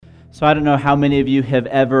So I don't know how many of you have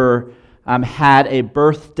ever had a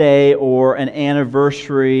birthday or an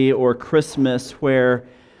anniversary or Christmas where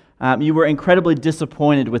you were incredibly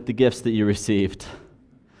disappointed with the gifts that you received.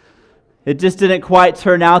 It just didn't quite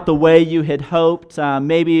turn out the way you had hoped.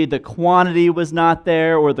 Maybe the quantity was not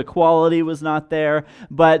there or the quality was not there,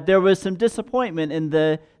 but there was some disappointment in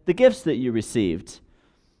the gifts that you received.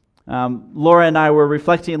 Laura and I were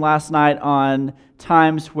reflecting last night on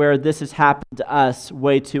times where this has happened to us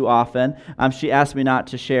way too often. She asked me not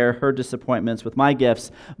to share her disappointments with my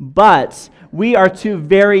gifts, but we are two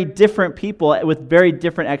very different people with very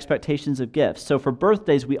different expectations of gifts. So for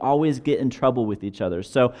birthdays, we always get in trouble with each other.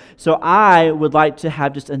 So I would like to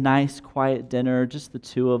have just a nice, quiet dinner, just the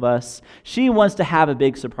two of us. She wants to have a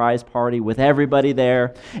big surprise party with everybody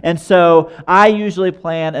there. And so I usually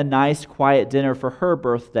plan a nice, quiet dinner for her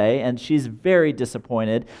birthday, and she's very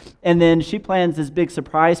disappointed. And then she plans this big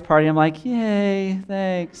surprise party. I'm like, yay,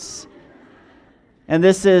 thanks. And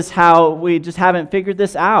this is how we just haven't figured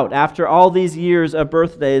this out. After all these years of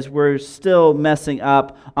birthdays, we're still messing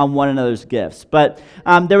up on one another's gifts. But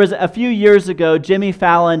there was a few years ago, Jimmy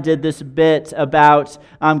Fallon did this bit about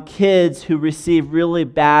kids who receive really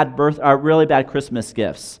bad Christmas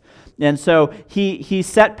gifts. And so he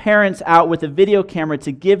set parents out with a video camera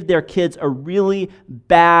to give their kids a really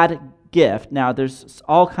bad gift. Now, there's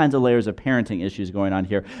all kinds of layers of parenting issues going on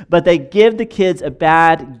here, but they give the kids a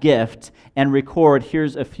bad gift and record,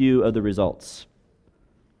 here's a few of the results.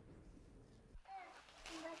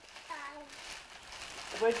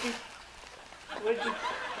 What'd you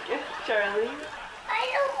get, Charlie? I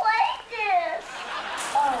don't like this.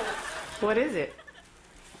 Oh. What is it?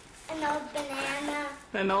 An old banana.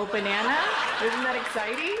 An old banana? Isn't that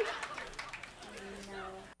exciting?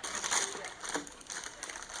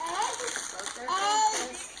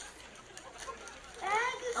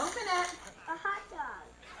 Open it. A hot dog.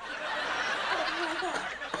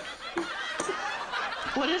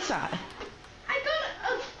 What is that? I got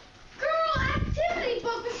a girl activity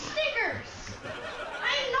book with stickers.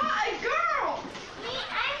 I'm not a girl.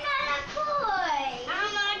 I'm not a boy.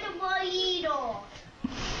 I'm not a boy either.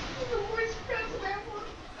 The worst present ever.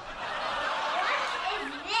 What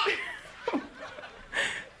is this?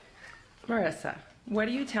 Marissa, what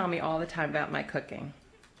do you tell me all the time about my cooking?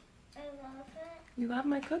 I love it. You love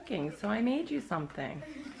my cooking, so I made you something.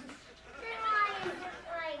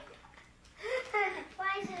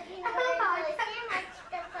 Why is it in a sandwich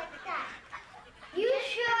that's like that? You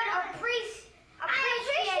should appreciate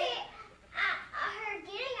her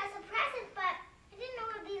getting us a present, but I didn't know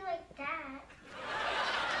it would be like that.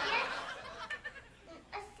 Yes,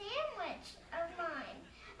 a sandwich of mine.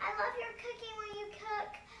 I love your cooking when you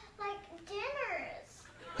cook like dinners,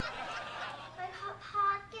 like Hot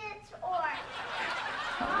Pockets or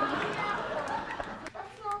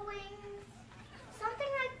buffalo wings,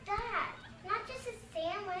 something like that. Not just a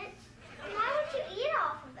sandwich. And why would you eat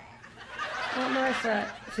off of it? Well, Marissa,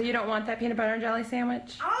 so you don't want that peanut butter and jelly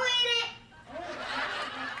sandwich? I'll eat it.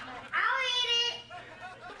 I'll eat it.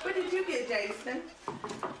 What did you get, Jason?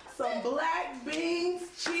 Some black beans,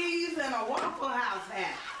 cheese, and a Waffle House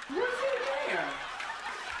hat. What's in there?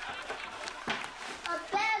 A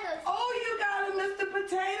bag of... Oh, you got a Mr.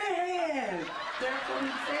 Potato Head. They're from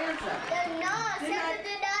Santa. They're not. Santa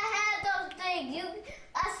did not have those things.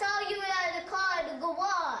 I saw you at the car in the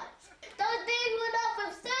garage. Those things were not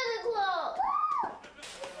from Santa Claus.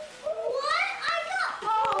 What? I got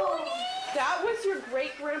ponies? That was your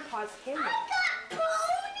great-grandpa's hammer. I got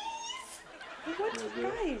ponies? What's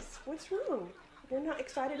guys? What's wrong? You're not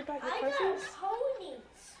excited about your I presents? got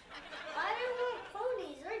ponies. I don't want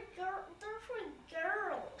ponies. They're for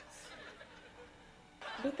girls.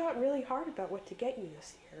 We thought really hard about what to get you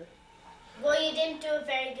this year. Well, you didn't do a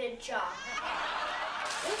very good job.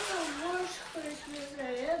 It's the worst Christmas I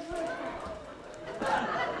ever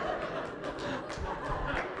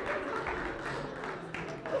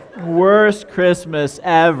had. Worst Christmas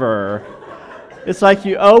ever. It's like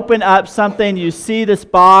you open up something, you see this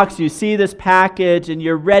box, you see this package, and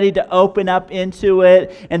you're ready to open up into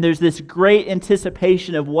it, and there's this great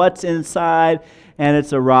anticipation of what's inside, and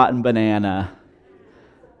it's a rotten banana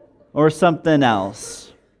or something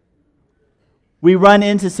else. We run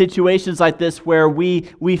into situations like this where we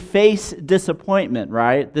face disappointment,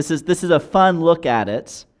 right? This is a fun look at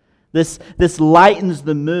it. This lightens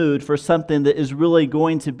the mood for something that is really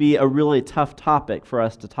going to be a really tough topic for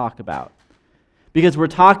us to talk about. Because we're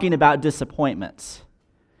talking about disappointments.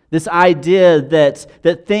 This idea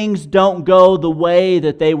that things don't go the way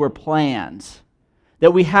that they were planned.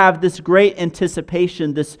 That we have this great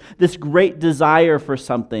anticipation, this great desire for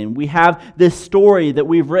something. We have this story that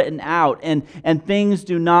we've written out, and things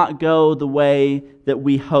do not go the way that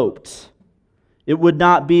we hoped. It would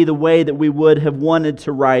not be the way that we would have wanted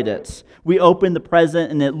to write it. We open the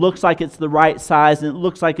present, and it looks like it's the right size, and it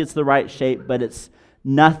looks like it's the right shape, but it's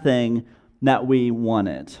nothing that we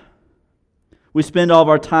wanted. We spend all of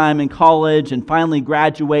our time in college and finally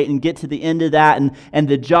graduate and get to the end of that, and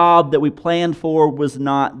the job that we planned for was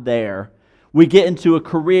not there. We get into a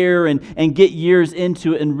career and get years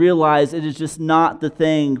into it and realize it is just not the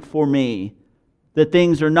thing for me. That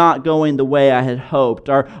things are not going the way I had hoped.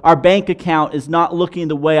 Our bank account is not looking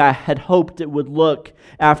the way I had hoped it would look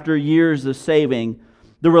after years of saving.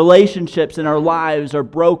 The relationships in our lives are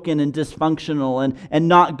broken and dysfunctional and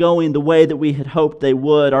not going the way that we had hoped they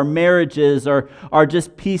would. Our marriages are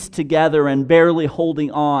just pieced together and barely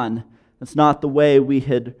holding on. That's not the way we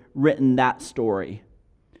had written that story.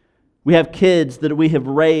 We have kids that we have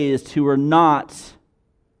raised who are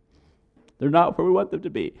they're not where we want them to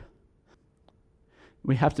be.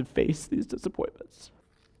 We have to face these disappointments.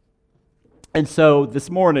 And so this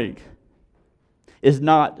morning is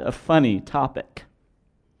not a funny topic.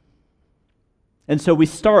 And so we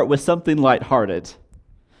start with something lighthearted,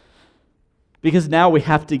 because now we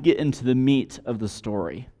have to get into the meat of the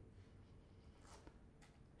story.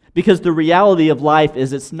 Because the reality of life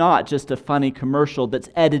is it's not just a funny commercial that's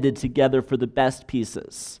edited together for the best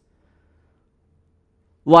pieces.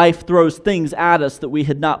 Life throws things at us that we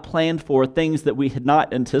had not planned for, things that we had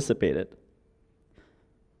not anticipated.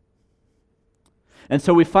 And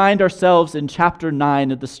so we find ourselves in chapter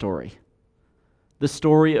 9 of the story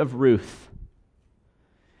of Ruth.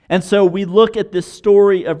 And so we look at this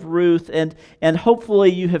story of Ruth, and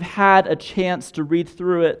hopefully you have had a chance to read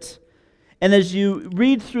through it. And as you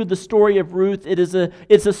read through the story of Ruth,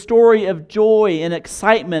 it's a story of joy and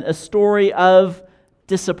excitement, a story of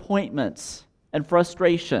disappointments and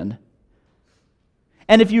frustration.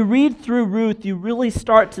 And if you read through Ruth, you really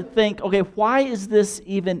start to think, okay, why is this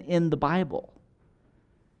even in the Bible?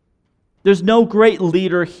 There's no great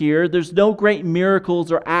leader here. There's no great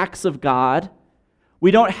miracles or acts of God. We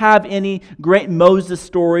don't have any great Moses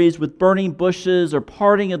stories with burning bushes or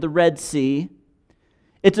parting of the Red Sea.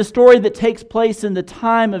 It's a story that takes place in the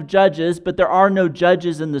time of Judges, but there are no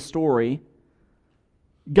judges in the story.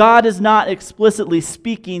 God is not explicitly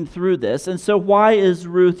speaking through this, and so why is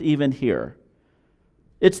Ruth even here?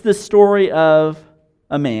 It's the story of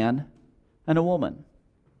a man and a woman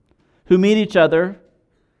who meet each other,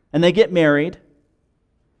 and they get married,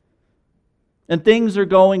 and things are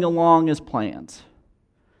going along as planned.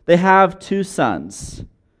 They have 2 sons.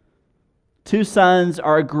 2 sons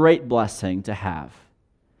are a great blessing to have.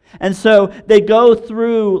 And so they go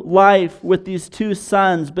through life with these 2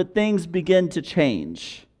 sons, but things begin to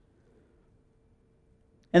change.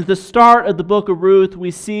 And at the start of the book of Ruth,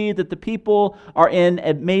 we see that the people are in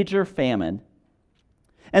a major famine.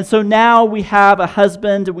 And so now we have a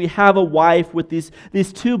husband and we have a wife with these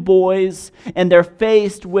 2 boys, and they're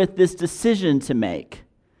faced with this decision to make.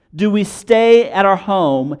 Do we stay at our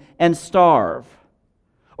home and starve?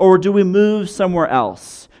 Or do we move somewhere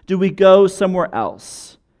else? Do we go somewhere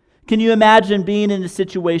else? Can you imagine being in a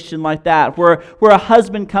situation like that where a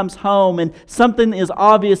husband comes home and something is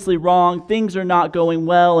obviously wrong, things are not going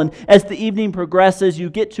well, and as the evening progresses, you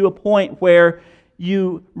get to a point where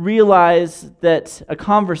you realize that a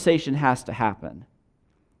conversation has to happen.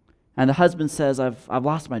 And the husband says, I've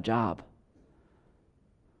lost my job.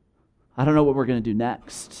 I don't know what we're going to do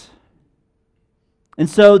next. And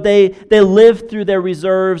so they live through their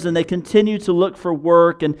reserves, and they continue to look for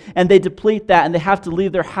work, and they deplete that, and they have to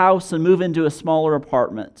leave their house and move into a smaller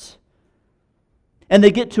apartment. And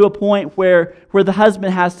they get to a point where the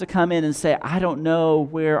husband has to come in and say, I don't know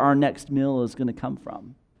where our next meal is going to come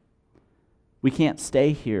from. We can't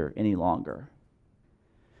stay here any longer.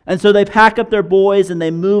 And so they pack up their boys, and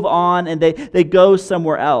they move on, and they go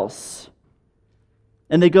somewhere else.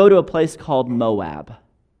 And they go to a place called Moab.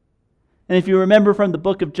 And if you remember from the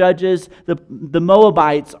book of Judges, the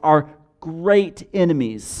Moabites are great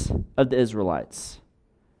enemies of the Israelites.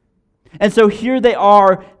 And so here they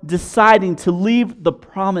are deciding to leave the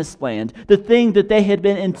promised land, the thing that they had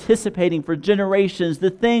been anticipating for generations, the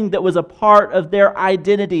thing that was a part of their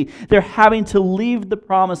identity. They're having to leave the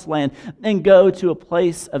promised land and go to a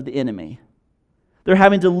place of the enemy. They're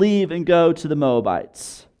having to leave and go to the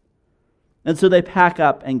Moabites. And so they pack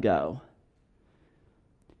up and go.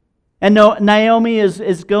 And Naomi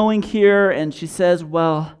is going here, and she says,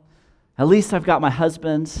 well, at least I've got my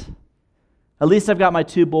husband. At least I've got my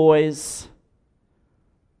 2 boys.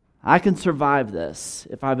 I can survive this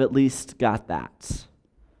if I've at least got that.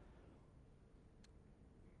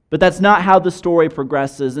 But that's not how the story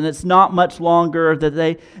progresses, and it's not much longer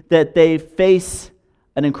that they face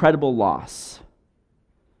an incredible loss.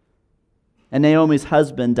 And Naomi's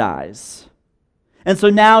husband dies. And so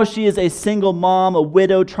now she is a single mom, a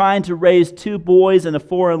widow, trying to raise 2 boys in a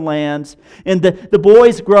foreign land. And the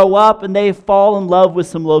boys grow up and they fall in love with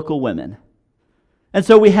some local women. And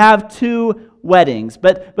so we have 2 weddings,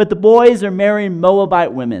 but the boys are marrying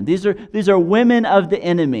Moabite women. These are women of the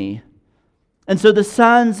enemy. And so the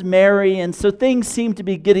sons marry, and so things seem to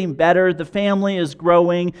be getting better. The family is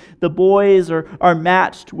growing. The boys are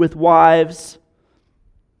matched with wives.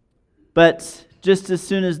 But just as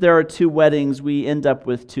soon as there are 2 weddings, we end up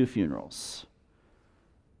with 2 funerals.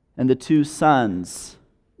 And the 2 sons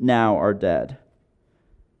now are dead.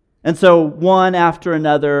 And so one after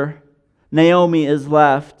another, Naomi is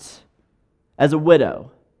left as a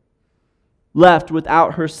widow, left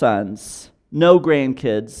without her sons, no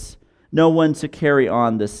grandkids, no one to carry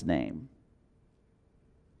on this name.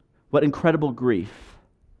 What incredible grief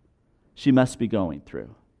she must be going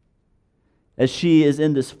through as she is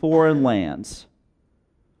in this foreign land.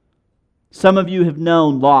 Some of you have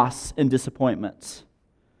known loss and disappointment.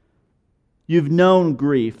 You've known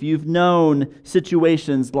grief. You've known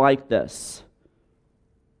situations like this.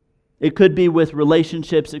 It could be with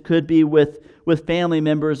relationships. It could be with family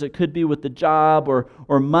members. It could be with the job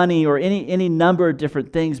or money or any number of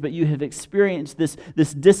different things. But you have experienced this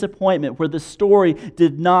disappointment where the story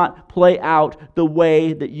did not play out the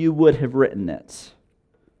way that you would have written it.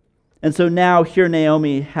 And so now here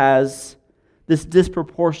Naomi has this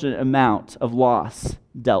disproportionate amount of loss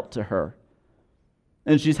dealt to her.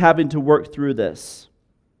 And she's having to work through this.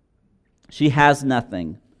 She has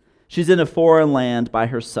nothing. She's in a foreign land by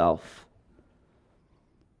herself.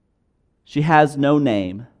 She has no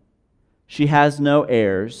name. She has no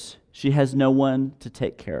heirs. She has no one to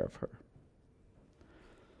take care of her.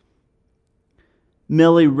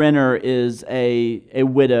 Millie Renner is a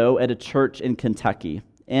widow at a church in Kentucky.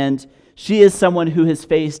 And she is someone who has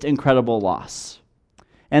faced incredible loss.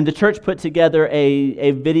 And the church put together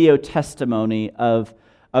a video testimony of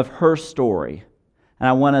her story. And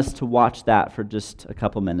I want us to watch that for just a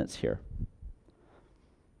couple minutes here.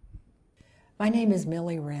 My name is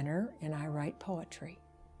Millie Renner, and I write poetry.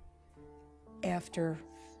 After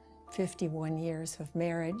 51 years of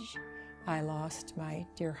marriage, I lost my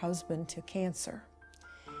dear husband to cancer.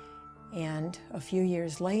 And a few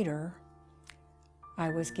years later, I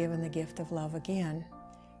was given the gift of love again,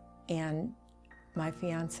 and my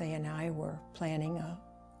fiance and I were planning a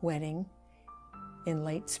wedding in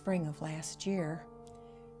late spring of last year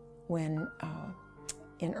when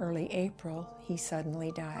in early April he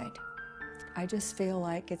suddenly died. I just feel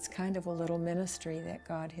like it's kind of a little ministry that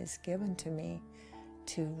God has given to me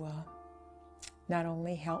to not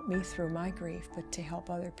only help me through my grief, but to help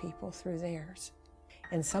other people through theirs.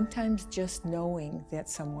 And sometimes just knowing that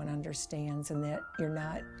someone understands and that you're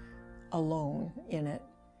not alone in it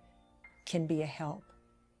can be a help.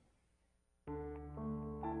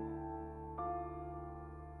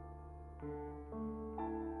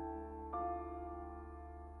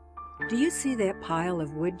 Do you see that pile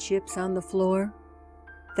of wood chips on the floor?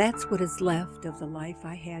 That's what is left of the life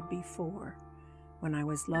I had before, when I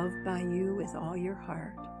was loved by you with all your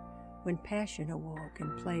heart, when passion awoke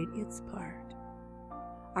and played its part.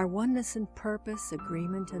 Our oneness in purpose,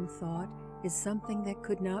 agreement, and thought is something that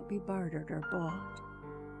could not be bartered or bought.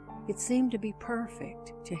 It seemed to be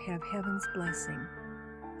perfect, to have heaven's blessing.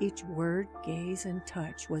 Each word, gaze, and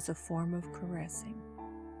touch was a form of caressing.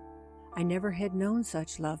 I never had known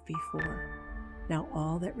such love before. Now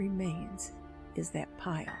all that remains is that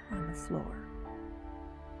pile on the floor.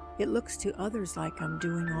 It looks to others like I'm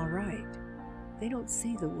doing all right. They don't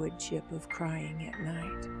see the wood chip of crying at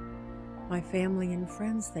night. My family and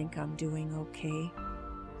friends think I'm doing okay.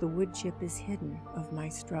 The wood chip is hidden of my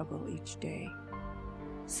struggle each day.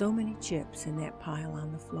 So many chips in that pile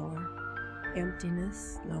on the floor.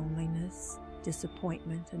 Emptiness, loneliness,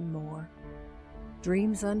 disappointment, and more.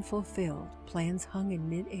 Dreams unfulfilled, plans hung in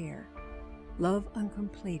mid-air. Love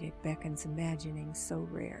uncompleted beckons imagining so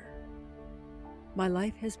rare. My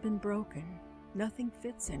life has been broken, nothing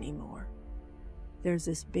fits anymore. There's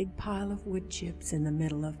this big pile of wood chips in the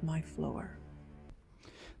middle of my floor.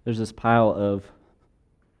 There's this pile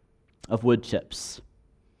of wood chips.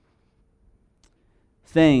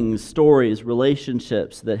 Things, stories,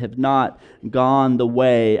 relationships that have not gone the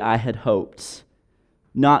way I had hoped,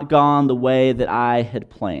 not gone the way that I had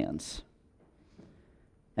planned.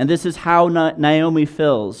 And this is how Naomi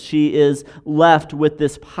feels. She is left with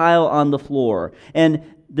this pile on the floor, and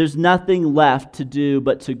there's nothing left to do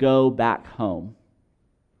but to go back home.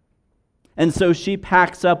 And so she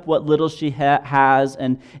packs up what little she has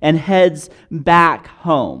and heads back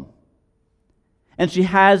home. And she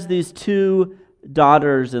has these two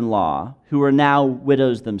daughters-in-law who are now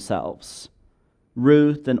widows themselves,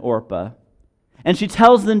 Ruth and Orpah. And she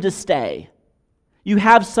tells them to stay. You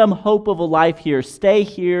have some hope of a life here. Stay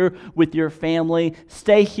here with your family.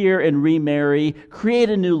 Stay here and remarry. Create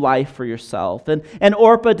a new life for yourself. And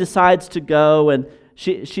Orpah decides to go, and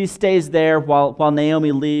she stays there while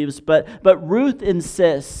Naomi leaves. But Ruth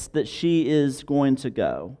insists that she is going to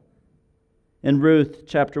go. In Ruth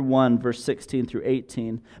chapter 1, verse 16 through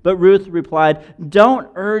 18. But Ruth replied, "Don't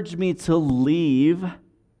urge me to leave.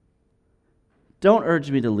 Don't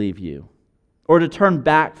urge me to leave you or to turn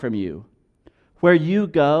back from you. Where you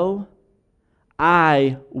go,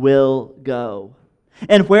 I will go.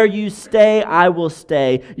 And where you stay, I will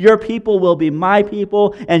stay. Your people will be my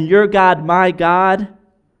people, and your God my God.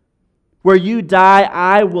 Where you die,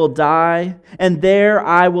 I will die, and there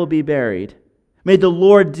I will be buried. May the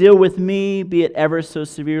Lord deal with me, be it ever so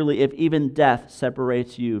severely, if even death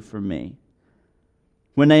separates you from me."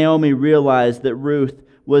 When Naomi realized that Ruth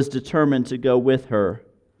was determined to go with her,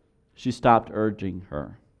 she stopped urging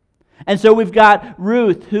her. And so we've got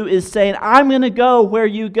Ruth who is saying, "I'm going to go where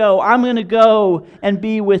you go. I'm going to go and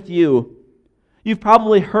be with you." You've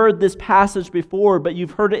probably heard this passage before, but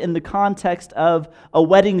you've heard it in the context of a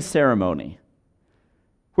wedding ceremony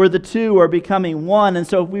where the two are becoming one. And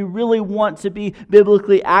so if we really want to be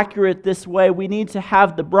biblically accurate this way, we need to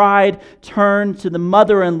have the bride turn to the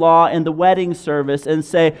mother-in-law in the wedding service and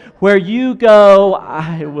say, "Where you go,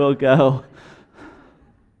 I will go."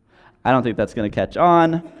 I don't think that's going to catch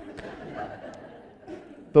on,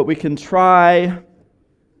 but we can try.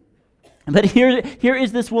 But here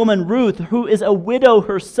is this woman, Ruth, who is a widow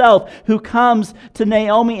herself, who comes to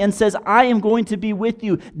Naomi and says, "I am going to be with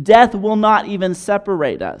you. Death will not even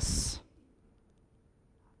separate us.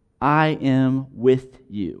 I am with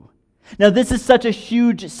you." Now, this is such a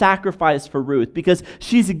huge sacrifice for Ruth because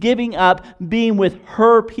she's giving up being with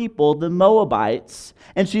her people, the Moabites,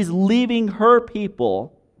 and she's leaving her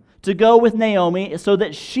people to go with Naomi so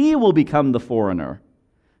that she will become the foreigner.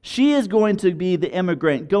 She is going to be the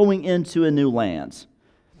immigrant going into a new land.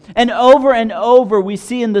 And over we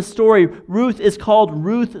see in the story, Ruth is called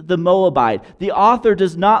Ruth the Moabite. The author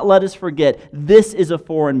does not let us forget this is a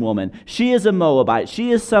foreign woman. She is a Moabite. She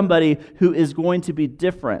is somebody who is going to be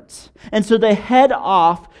different. And so they head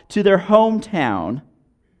off to their hometown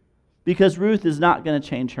because Ruth is not going to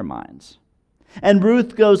change her mind. And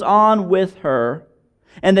Ruth goes on with her,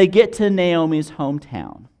 and they get to Naomi's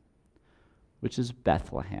hometown, which is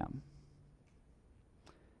Bethlehem.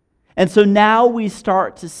 And so now we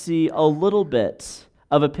start to see a little bit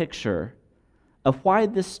of a picture of why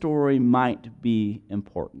this story might be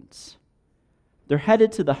important. They're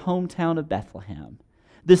headed to the hometown of Bethlehem,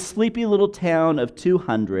 this sleepy little town of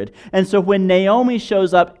 200. And so when Naomi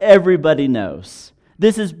shows up, everybody knows.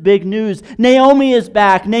 This is big news. Naomi is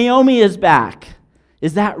back. Naomi is back.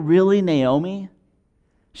 Is that really Naomi?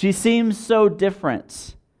 She seems so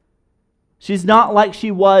different. She's not like she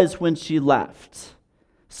was when she left.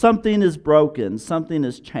 Something is broken. Something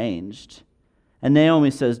has changed. And Naomi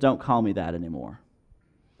says, "Don't call me that anymore."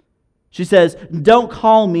 She says, "Don't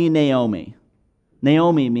call me Naomi."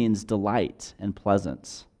 Naomi means delight and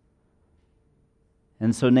pleasant.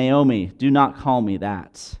 And so Naomi, do not call me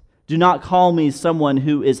that. Do not call me someone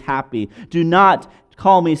who is happy. Do not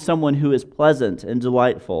call me someone who is pleasant and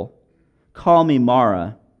delightful. Call me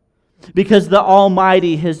Mara, because the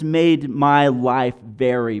Almighty has made my life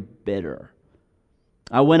very bitter.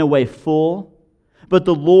 I went away full, but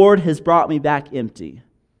the Lord has brought me back empty.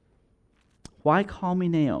 Why call me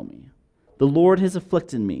Naomi? The Lord has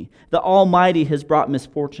afflicted me. The Almighty has brought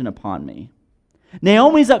misfortune upon me.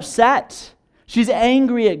 Naomi's upset. She's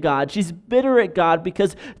angry at God. She's bitter at God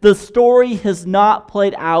because the story has not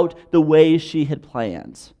played out the way she had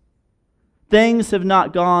planned. Things have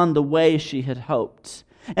not gone the way she had hoped.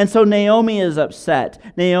 And so Naomi is upset.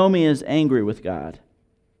 Naomi is angry with God.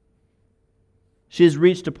 She has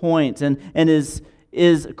reached a point and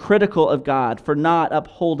is critical of God for not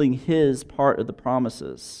upholding His part of the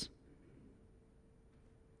promises.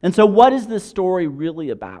 And so what is this story really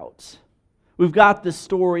about? We've got this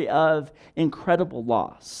story of incredible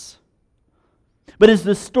loss. But is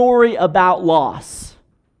the story about loss?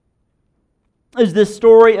 Is this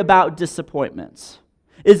story about disappointments?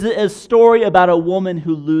 Is it a story about a woman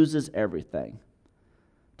who loses everything?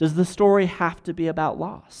 Does the story have to be about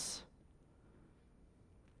loss?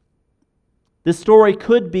 The story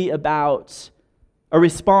could be about a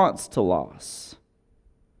response to loss.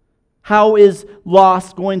 How is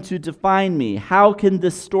loss going to define me? How can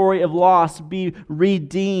this story of loss be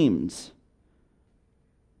redeemed?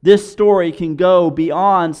 This story can go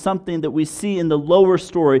beyond something that we see in the lower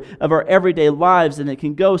story of our everyday lives, and it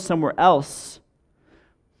can go somewhere else.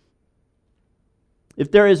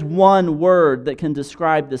 If there is one word that can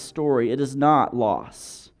describe this story, it is not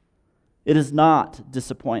loss. It is not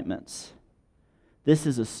disappointment. This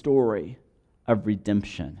is a story of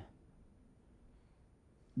redemption.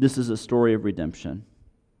 This is a story of redemption.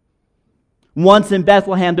 Once in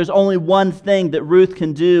Bethlehem, there's only one thing that Ruth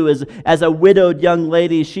can do as a widowed young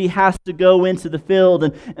lady. She has to go into the field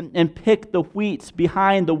and pick the wheat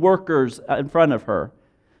behind the workers in front of her.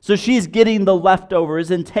 So she's getting the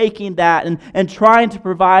leftovers and taking that and trying to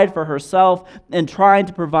provide for herself and trying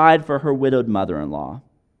to provide for her widowed mother-in-law.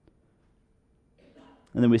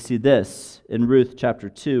 And then we see this in Ruth chapter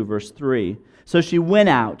 2, verse 3. So she went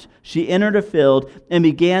out, she entered a field, and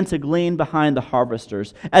began to glean behind the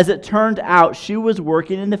harvesters. As it turned out, she was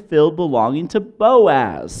working in the field belonging to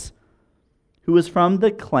Boaz, who was from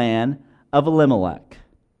the clan of Elimelech.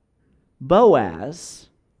 Boaz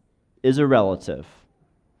is a relative.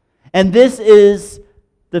 And this is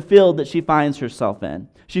the field that she finds herself in.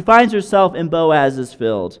 She finds herself in Boaz's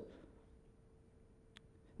field.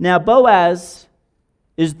 Now, Boaz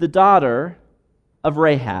is the daughter of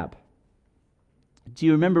Rahab. Do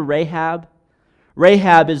you remember Rahab?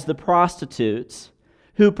 Rahab is the prostitute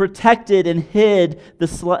who protected and hid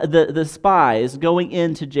the spies going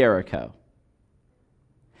into Jericho.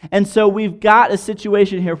 And so we've got a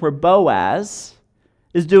situation here where Boaz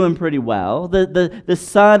is doing pretty well, the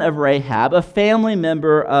son of Rahab, a family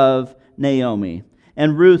member of Naomi.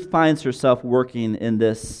 And Ruth finds herself working in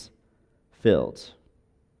this field.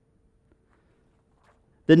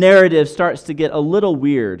 The narrative starts to get a little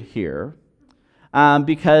weird here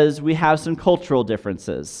because we have some cultural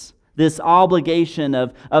differences. This obligation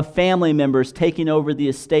of family members taking over the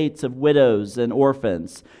estates of widows and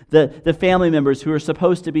orphans, the family members who are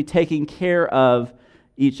supposed to be taking care of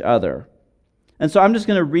each other. And so I'm just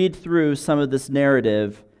going to read through some of this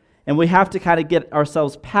narrative, and we have to kind of get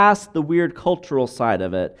ourselves past the weird cultural side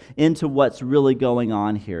of it into what's really going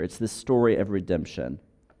on here. It's this story of redemption.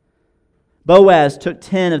 Boaz took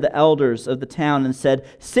 10 of the elders of the town and said,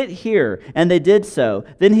 "Sit here," and they did so.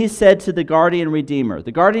 Then he said to the guardian redeemer.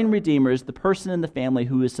 The guardian redeemer is the person in the family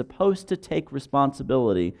who is supposed to take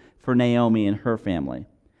responsibility for Naomi and her family.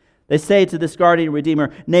 They say to this guardian redeemer,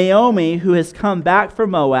 "Naomi, who has come back from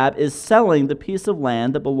Moab, is selling the piece of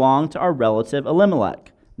land that belonged to our relative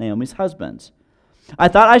Elimelech, Naomi's husband. I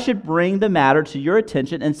thought I should bring the matter to your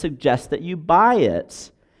attention and suggest that you buy it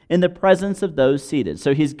in the presence of those seated."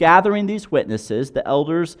 So he's gathering these witnesses, the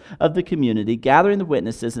elders of the community, gathering the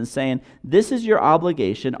witnesses and saying, "This is your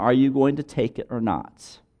obligation. Are you going to take it or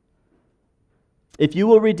not? If you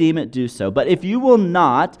will redeem it, do so. But if you will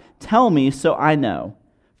not, tell me so I know.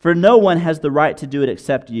 For no one has the right to do it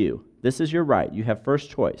except you. This is your right. You have first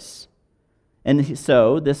choice." And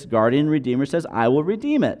so this guardian redeemer says, "I will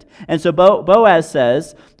redeem it." And so Boaz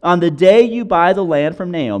says, "On the day you buy the land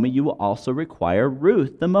from Naomi, you will also require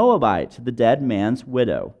Ruth the Moabite, the dead man's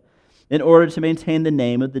widow, in order to maintain the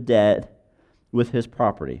name of the dead with his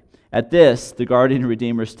property." At this, the guardian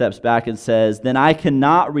redeemer steps back and says, "Then I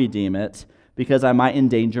cannot redeem it because I might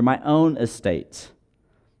endanger my own estate.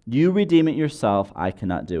 You redeem it yourself, I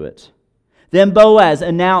cannot do it." Then Boaz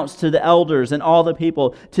announced to the elders and all the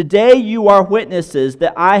people, "Today you are witnesses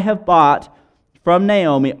that I have bought from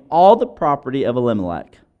Naomi all the property of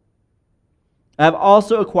Elimelech. I have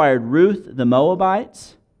also acquired Ruth the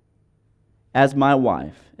Moabite as my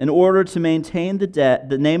wife, in order to maintain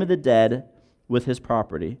the name of the dead with his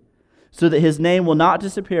property, so that his name will not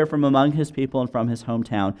disappear from among his people and from his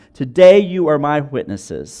hometown. Today you are my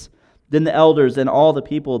witnesses." Then the elders and all the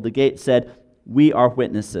people of the gate said, "We are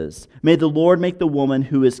witnesses. May the Lord make the woman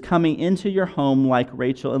who is coming into your home like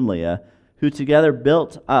Rachel and Leah, who together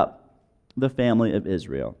built up the family of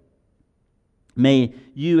Israel. May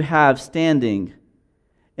you have standing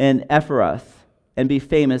in Ephrath and be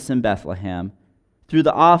famous in Bethlehem. Through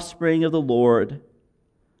the offspring the Lord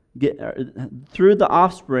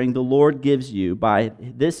gives you by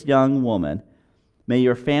this young woman. May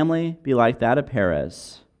your family be like that of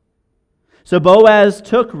Perez." So Boaz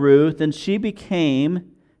took Ruth, and she became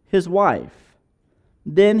his wife.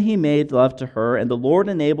 Then he made love to her, and the Lord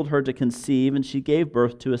enabled her to conceive, and she gave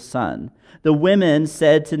birth to a son. The women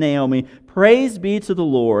said to Naomi, "Praise be to the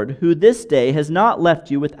Lord, who this day has not left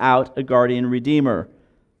you without a guardian redeemer."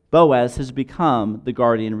 Boaz has become the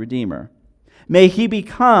guardian redeemer. "May he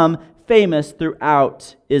become famous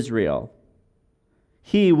throughout Israel.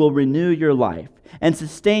 He will renew your life and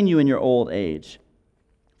sustain you in your old age.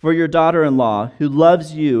 For your daughter-in-law, who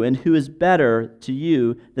loves you and who is better to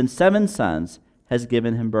you than 7 sons, has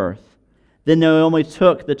given him birth." Then Naomi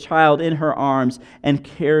took the child in her arms and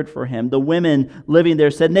cared for him. The women living there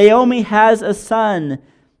said, "Naomi has a son."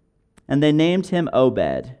 And they named him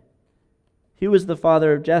Obed. He was the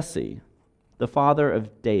father of Jesse, the father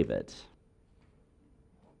of David.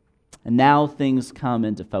 And now things come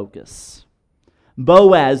into focus.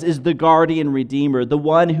 Boaz is the guardian redeemer, the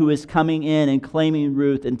one who is coming in and claiming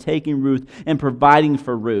Ruth and taking Ruth and providing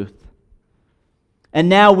for Ruth. And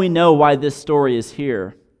now we know why this story is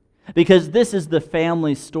here. Because this is the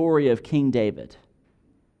family story of King David.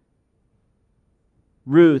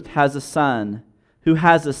 Ruth has a son who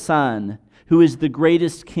has a son who is the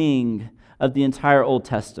greatest king of the entire Old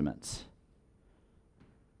Testament.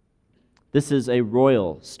 This is a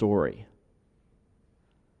royal story.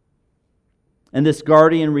 And this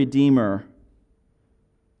guardian redeemer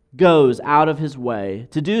goes out of his way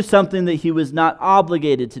to do something that he was not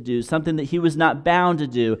obligated to do, something that he was not bound to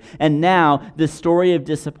do. And now this story of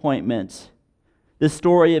disappointment, this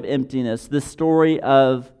story of emptiness, this story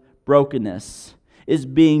of brokenness is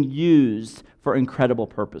being used for incredible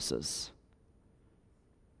purposes.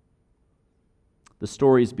 The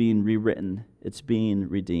story is being rewritten. It's being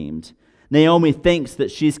redeemed. Naomi thinks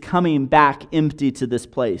that she's coming back empty to this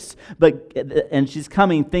place, and she's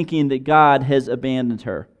coming thinking that God has abandoned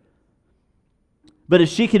her. But if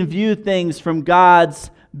she can view things from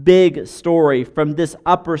God's big story, from this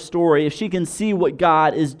upper story, if she can see what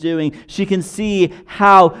God is doing, she can see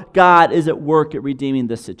how God is at work at redeeming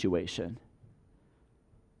this situation.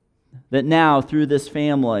 That now, through this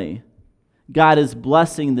family, God is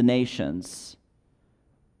blessing the nations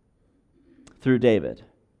through David.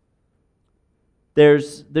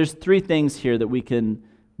 There's 3 things here that we can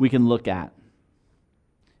look at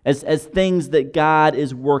as things that God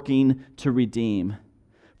is working to redeem.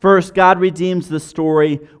 First, God redeems the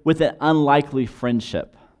story with an unlikely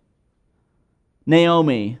friendship.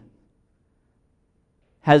 Naomi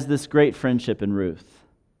has this great friendship in Ruth.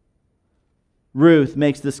 Ruth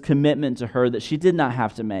makes this commitment to her that she did not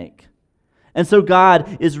have to make. And so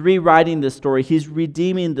God is rewriting this story. He's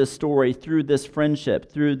redeeming this story through this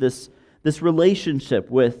friendship, through this relationship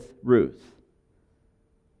with Ruth.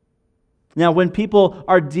 Now, when people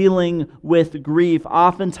are dealing with grief,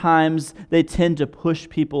 oftentimes they tend to push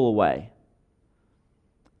people away.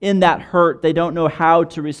 In that hurt, they don't know how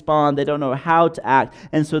to respond, they don't know how to act,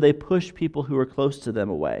 and so they push people who are close to them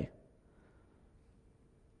away.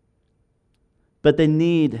 But they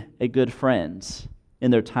need a good friend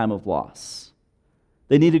in their time of loss.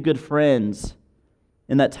 They need a good friend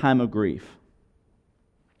in that time of grief.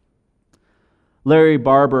 Larry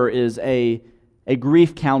Barber is a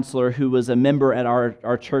grief counselor who was a member at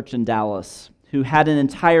our church in Dallas, who had an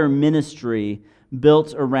entire ministry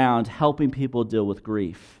built around helping people deal with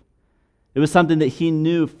grief. It was something that he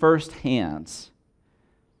knew firsthand.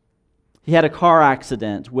 He had a car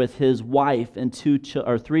accident with his wife and 3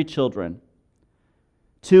 children.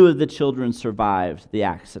 2 of the children survived the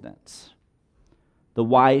accident. The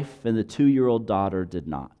wife and the 2-year-old daughter did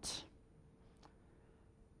not.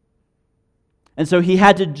 And so he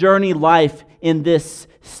had to journey life in this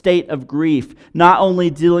state of grief, not only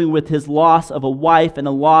dealing with his loss of a wife and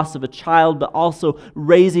a loss of a child, but also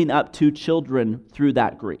raising up 2 children through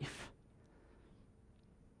that grief.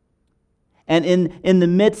 And in the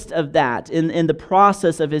midst of that, in the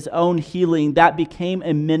process of his own healing, that became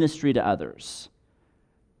a ministry to others,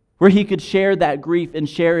 where he could share that grief and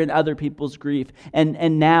share in other people's grief,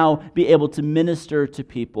 and now be able to minister to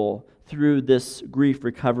people through this grief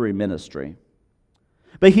recovery ministry.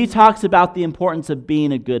 But he talks about the importance of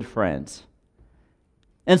being a good friend.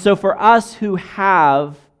 And so for us who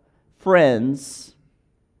have friends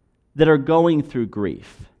that are going through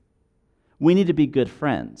grief, we need to be good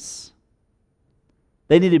friends.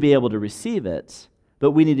 They need to be able to receive it,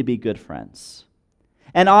 but we need to be good friends.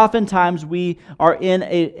 And oftentimes we are in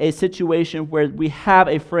a situation where we have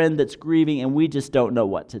a friend that's grieving and we just don't know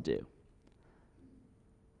what to do.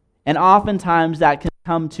 And oftentimes that can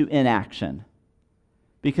come to inaction,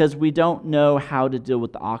 because we don't know how to deal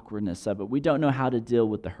with the awkwardness of it. We don't know how to deal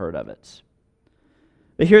with the hurt of it.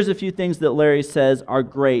 But here's a few things that Larry says are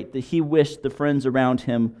great that he wished the friends around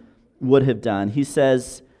him would have done. He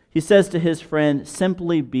says to his friend,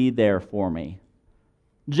 "Simply be there for me."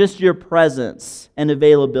 Just your presence and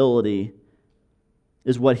availability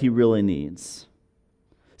is what he really needs.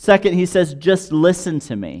 Second, he says, "Just listen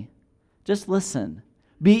to me." Just listen.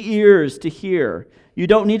 Be ears to hear. You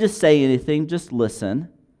don't need to say anything, just listen.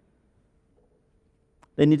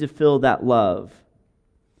 They need to feel that love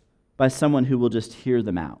by someone who will just hear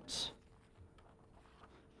them out.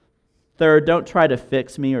 Third, don't try to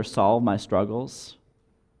fix me or solve my struggles.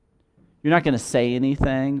 You're not going to say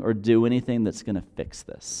anything or do anything that's going to fix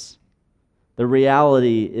this. The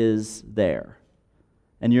reality is there,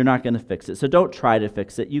 and you're not going to fix it. So don't try to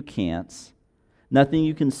fix it. You can't. Nothing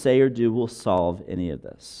you can say or do will solve any of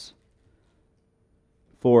this.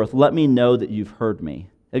 Fourth, let me know that you've heard me.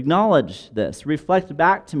 Acknowledge this. Reflect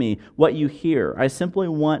back to me what you hear. I simply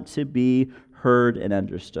want to be heard and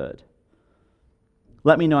understood.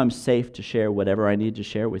 Let me know I'm safe to share whatever I need to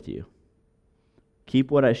share with you.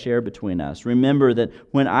 Keep what I share between us. Remember that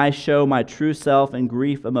when I show my true self and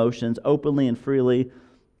grief emotions openly and freely,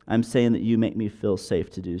 I'm saying that you make me feel safe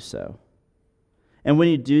to do so. And when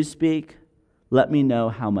you do speak, let me know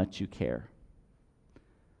how much you care.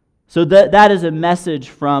 So that is a message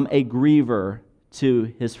from a griever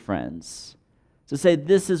to his friends. To say,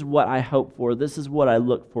 this is what I hope for, this is what I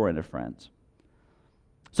look for in a friend.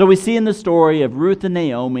 So we see in the story of Ruth and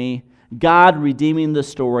Naomi, God redeeming the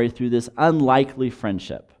story through this unlikely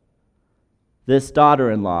friendship. This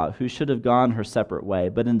daughter-in-law who should have gone her separate way,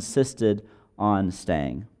 but insisted on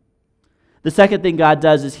staying. The second thing God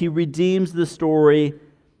does is he redeems the story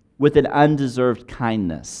with an undeserved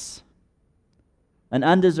kindness. An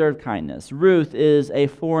undeserved kindness. Ruth is a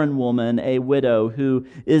foreign woman, a widow, who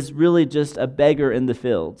is really just a beggar in the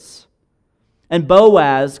fields. And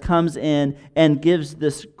Boaz comes in and gives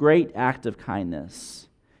this great act of kindness.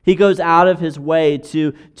 He goes out of his way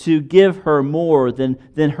to give her more than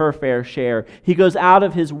her fair share. He goes out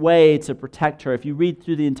of his way to protect her. If you read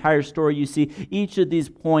through the entire story, you see each of these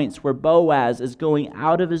points where Boaz is going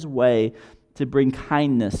out of his way to bring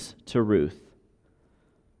kindness to Ruth.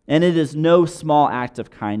 And it is no small act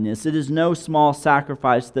of kindness. It is no small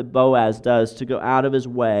sacrifice that Boaz does to go out of his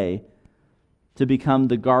way to become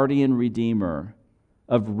the guardian redeemer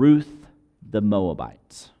of Ruth the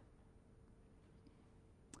Moabite.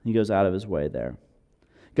 He goes out of his way there.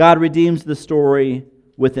 God redeems the story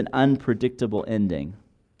with an unpredictable ending.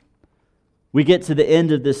 We get to the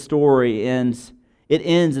end of this story and it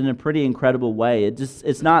ends in a pretty incredible way.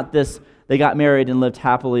 It's not this, they got married and lived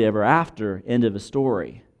happily ever after, end of a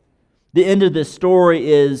story. The end of this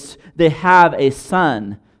story is they have a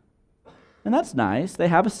son. And that's nice. They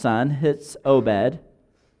have a son. It's Obed.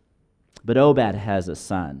 But Obed has a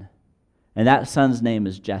son. And that son's name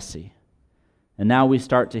is Jesse. And now we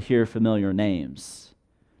start to hear familiar names.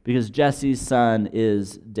 Because Jesse's son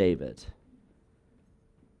is David.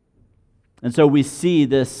 And so we see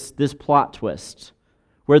this plot twist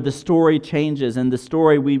where the story changes, and the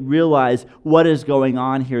story we realize what is going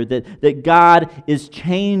on here, that God is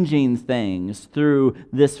changing things through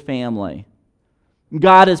this family.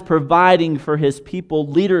 God is providing for his people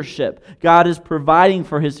leadership. God is providing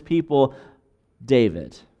for his people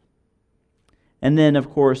David. And then, of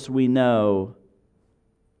course, we know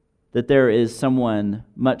that there is someone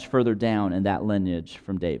much further down in that lineage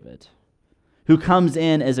from David who comes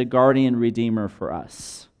in as a guardian redeemer for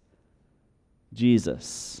us.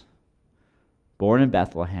 Jesus, born in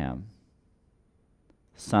Bethlehem,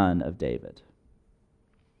 son of David.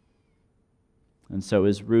 And so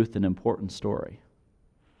is Ruth an important story?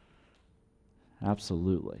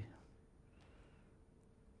 Absolutely.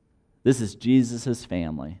 This is Jesus'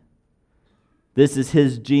 family. This is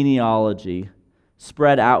his genealogy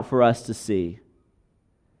spread out for us to see.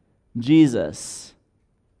 Jesus,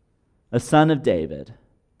 a son of David,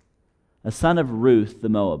 a son of Ruth the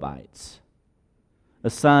Moabite, a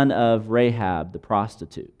son of Rahab the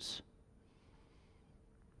prostitute.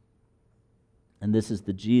 And this is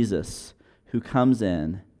the Jesus who comes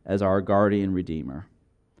in as our guardian redeemer.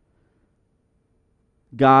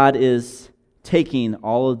 God is taking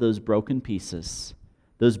all of those broken pieces,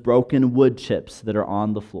 those broken wood chips that are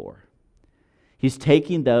on the floor. He's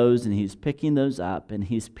taking those and he's picking those up and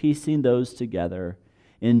he's piecing those together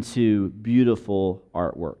into beautiful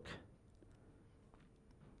artwork.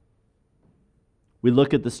 We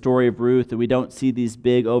look at the story of Ruth and we don't see these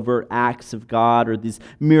big overt acts of God or these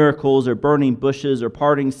miracles or burning bushes or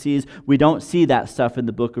parting seas. We don't see that stuff in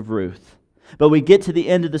the book of Ruth. But we get to the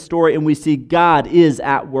end of the story and we see God is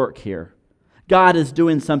at work here. God is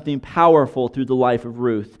doing something powerful through the life of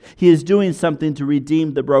Ruth. He is doing something to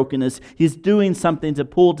redeem the brokenness. He's doing something to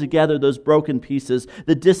pull together those broken pieces.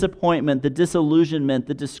 The disappointment, the disillusionment,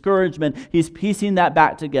 the discouragement, he's piecing that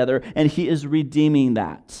back together and he is redeeming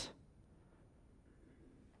that.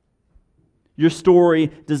 Your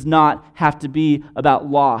story does not have to be about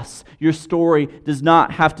loss. Your story does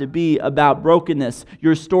not have to be about brokenness.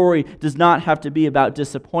 Your story does not have to be about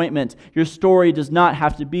disappointment. Your story does not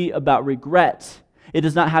have to be about regret. It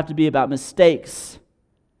does not have to be about mistakes.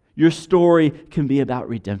 Your story can be about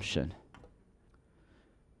redemption.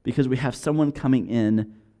 Because we have someone coming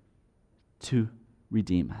in to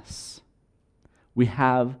redeem us. We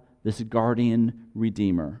have this guardian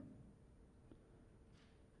redeemer.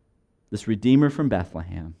 This redeemer from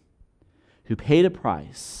Bethlehem who paid a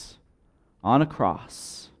price on a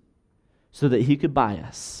cross so that he could buy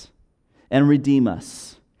us and redeem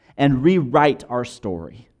us and rewrite our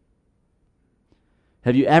story.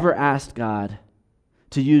 Have you ever asked God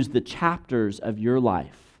to use the chapters of your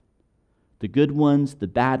life, the good ones, the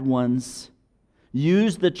bad ones,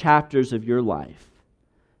 use the chapters of your life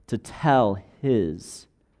to tell his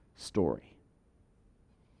story?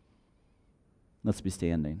 Let's be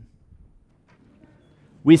standing.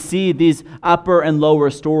 We see these upper and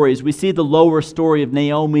lower stories. We see the lower story of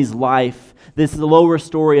Naomi's life. This is the lower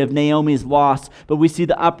story of Naomi's loss, but we see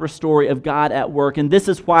the upper story of God at work. And this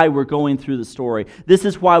is why we're going through the story. This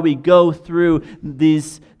is why we go through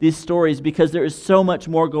these stories, because there is so much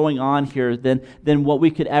more going on here than what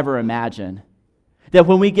we could ever imagine. That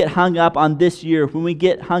when we get hung up on this year, when we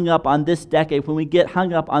get hung up on this decade, when we get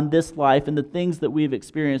hung up on this life and the things that we've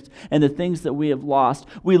experienced and the things that we have lost,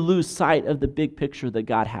 we lose sight of the big picture that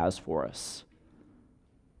God has for us.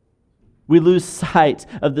 We lose sight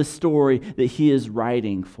of the story that He is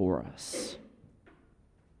writing for us.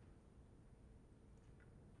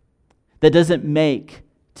 That doesn't make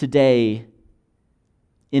today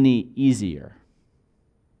any easier.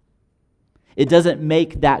 It doesn't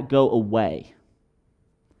make that go away.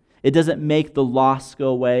 It doesn't make the loss go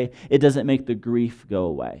away. It doesn't make the grief go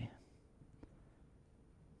away.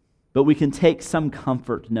 But we can take some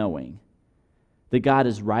comfort knowing that God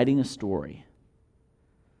is writing a story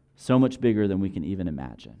so much bigger than we can even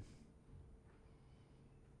imagine.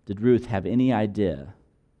 Did Ruth have any idea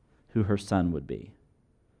who her son would be?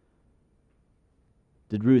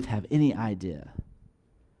 Did Ruth have any idea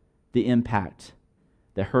the impact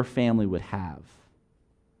that her family would have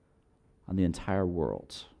on the entire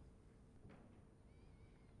world?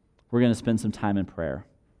 We're going to spend some time in prayer.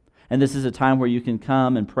 And this is a time where you can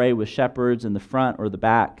come and pray with shepherds in the front or the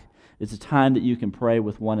back. It's a time that you can pray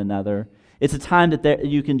with one another. It's a time that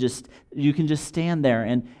you can just stand there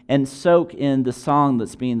and soak in the song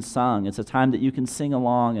that's being sung. It's a time that you can sing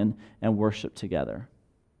along and worship together.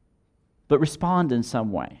 But respond in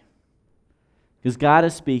some way. Because God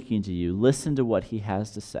is speaking to you. Listen to what He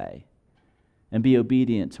has to say. And be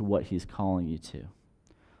obedient to what He's calling you to.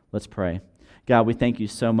 Let's pray. God, we thank you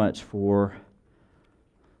so much for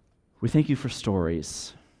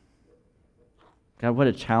stories. God, what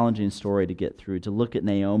a challenging story to get through, to look at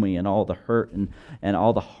Naomi and all the hurt and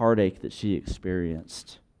all the heartache that she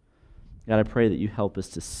experienced. God, I pray that you help us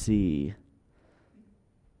to see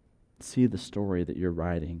the story that you're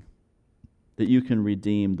writing, that you can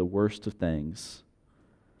redeem the worst of things.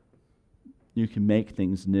 You can make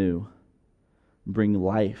things new, bring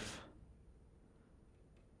life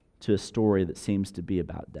to a story that seems to be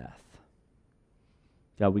about death.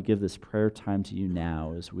 God, we give this prayer time to you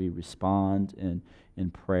now as we respond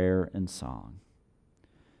in prayer and song.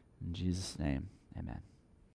 In Jesus' name, amen.